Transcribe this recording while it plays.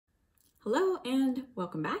Hello and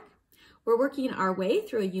welcome back. We're working our way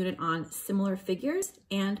through a unit on similar figures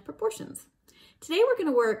and proportions. Today we're going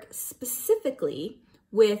to work specifically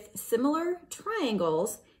with similar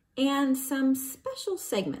triangles and some special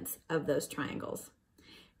segments of those triangles.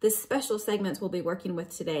 The special segments we'll be working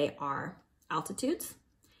with today are altitudes,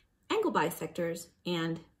 angle bisectors,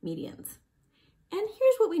 and medians. And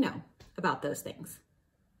here's what we know about those things.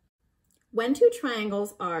 When two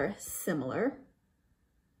triangles are similar,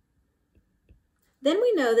 then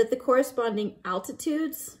we know that the corresponding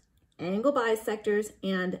altitudes, angle bisectors,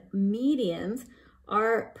 and medians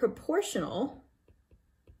are proportional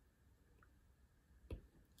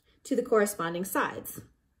to the corresponding sides.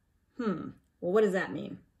 Well, what does that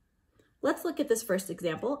mean? Let's look at this first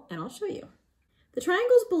example and I'll show you. The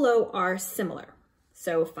triangles below are similar,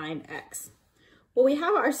 so find x. Well, we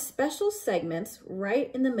have our special segments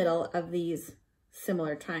right in the middle of these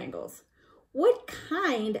similar triangles. What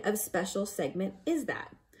kind of special segment is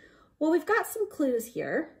that? Well, we've got some clues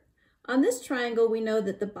here. On this triangle, we know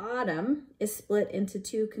that the bottom is split into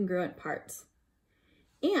two congruent parts,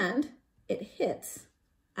 and it hits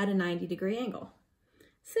at a 90-degree angle.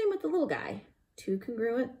 Same with the little guy, two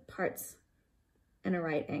congruent parts and a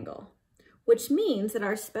right angle, which means that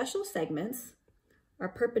our special segments are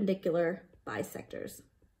perpendicular bisectors.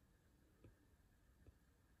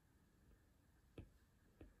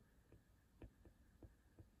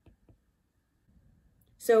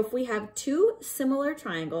 So if we have two similar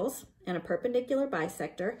triangles and a perpendicular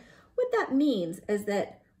bisector, what that means is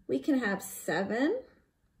that we can have 7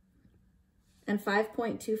 and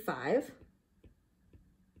 5.25,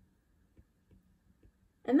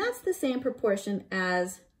 and that's the same proportion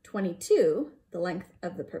as 22, the length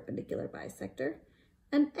of the perpendicular bisector,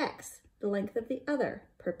 and x, the length of the other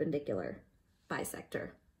perpendicular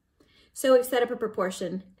bisector. So we've set up a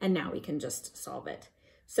proportion and now we can just solve it.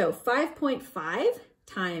 So 5.5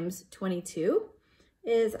 times 22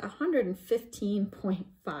 is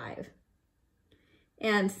 115.5.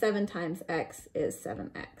 And 7 times x is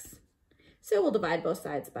 7x. So we'll divide both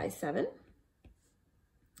sides by 7.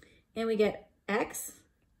 And we get x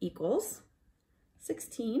equals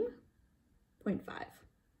 16.5.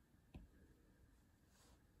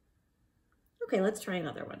 Okay, let's try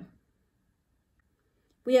another one.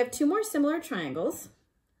 We have two more similar triangles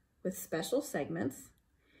with special segments.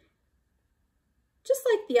 Just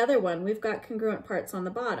like the other one, we've got congruent parts on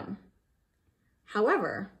the bottom.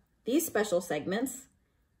 However, these special segments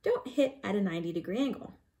don't hit at a 90-degree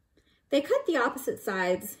angle. They cut the opposite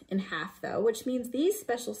sides in half though, which means these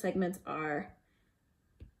special segments are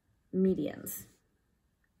medians.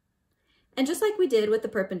 And just like we did with the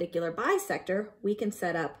perpendicular bisector, we can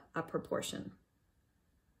set up a proportion.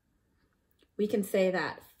 We can say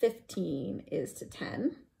that 15 is to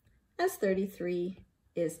 10 as 33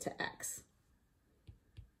 is to x.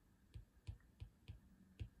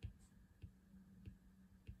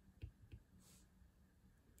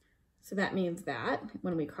 So that means that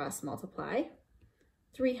when we cross multiply,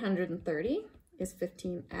 330 is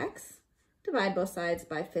 15x, divide both sides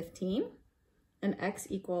by 15, and x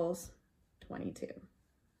equals 22.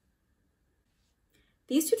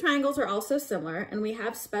 These two triangles are also similar, and we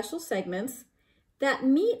have special segments that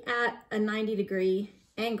meet at a 90-degree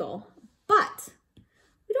angle, but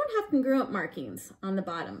we don't have congruent markings on the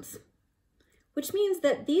bottoms, which means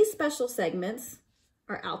that these special segments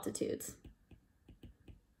are altitudes.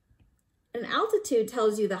 An altitude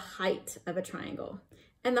tells you the height of a triangle,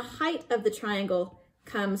 and the height of the triangle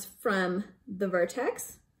comes from the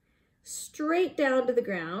vertex straight down to the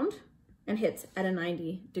ground and hits at a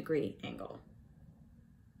 90-degree angle.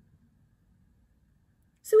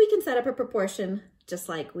 So we can set up a proportion just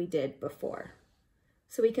like we did before.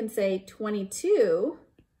 So we can say 22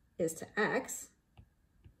 is to x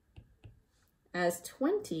as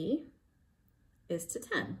 20 is to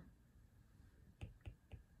 10.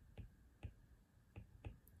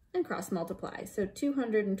 And cross multiply. So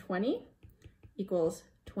 220 equals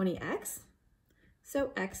 20x.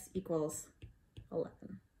 So x equals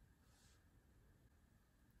 11.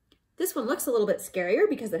 This one looks a little bit scarier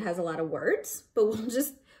because it has a lot of words, but we'll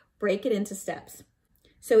just break it into steps.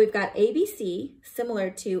 So we've got ABC similar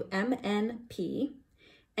to MNP,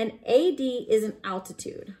 and AD is an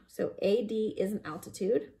altitude. So AD is an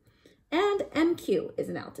altitude, and MQ is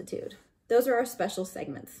an altitude. Those are our special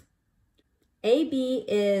segments. AB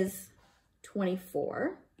is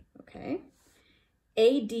 24, okay.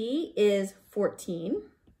 AD is 14.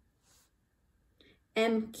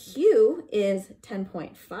 MQ is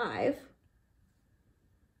 10.5.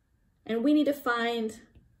 And we need to find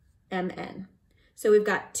MN. So we've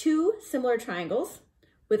got two similar triangles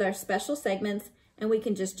with our special segments and we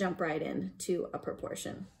can just jump right into a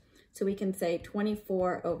proportion. So we can say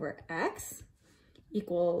 24 over x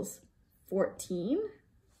equals 14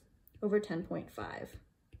 over 10.5.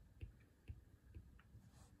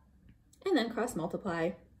 And then cross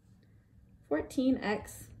multiply.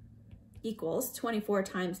 14x equals 24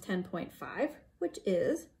 times 10.5, which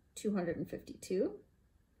is 252.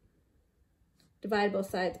 Divide both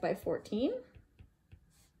sides by 14.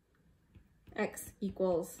 X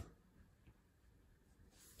equals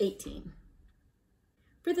 18.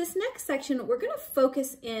 For this next section, we're going to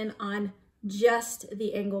focus in on just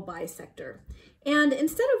the angle bisector. And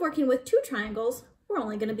instead of working with two triangles, we're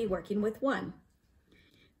only going to be working with one.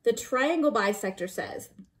 The triangle bisector says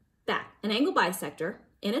that an angle bisector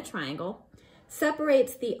in a triangle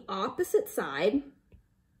separates the opposite side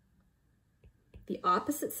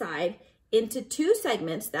into two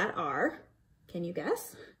segments that are, can you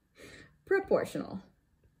guess? Proportional.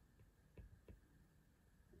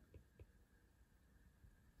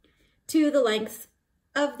 To the lengths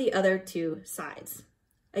of the other two sides.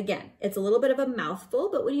 Again, it's a little bit of a mouthful,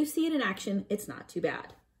 but when you see it in action, it's not too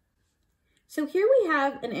bad. So here we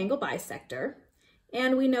have an angle bisector,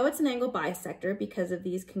 and we know it's an angle bisector because of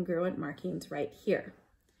these congruent markings right here.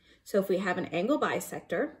 So if we have an angle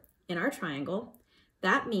bisector in our triangle,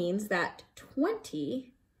 that means that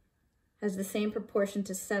 20 has the same proportion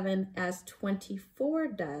to 7 as 24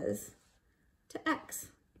 does to x.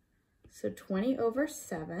 So 20 over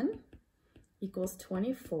 7 equals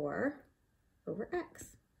 24 over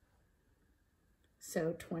x.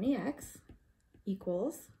 So 20x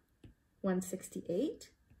equals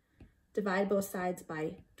 168. Divide both sides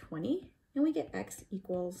by 20, and we get x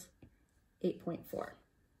equals 8.4.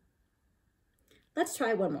 Let's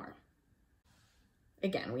try one more.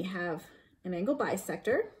 Again, we have an angle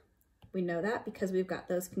bisector. We know that because we've got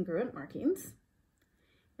those congruent markings.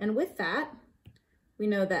 And with that, we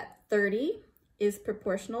know that 30 is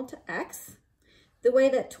proportional to x, the way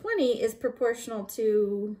that 20 is proportional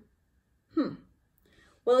to,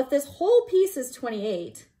 well, if this whole piece is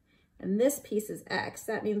 28 and this piece is x,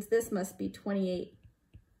 that means this must be 28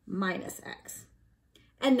 minus x.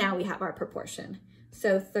 And now we have our proportion.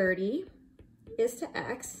 So 30 is to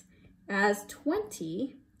x as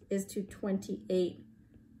 20 is to 28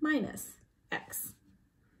 minus x.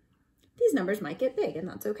 These numbers might get big, and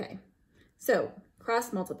that's okay. So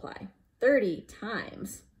cross multiply. 30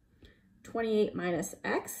 times 28 minus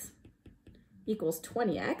x equals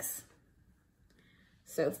 20x.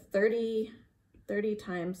 So 30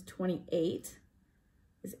 times 28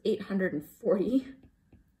 is 840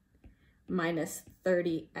 minus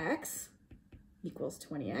 30x equals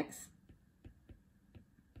 20x.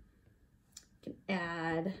 You can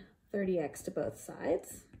add 30x to both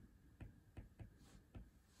sides.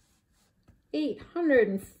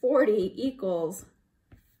 840 equals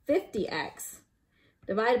 50x.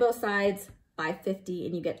 Divide both sides by 50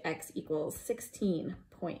 and you get x equals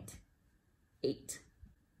 16.8.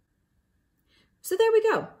 So there we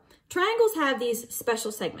go. Triangles have these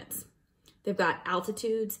special segments. They've got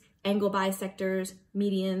altitudes, angle bisectors,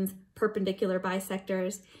 medians, perpendicular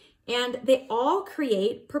bisectors, and they all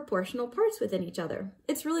create proportional parts within each other.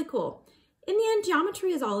 It's really cool. In the end,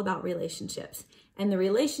 geometry is all about relationships and the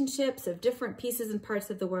relationships of different pieces and parts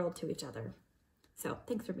of the world to each other. So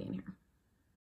thanks for being here.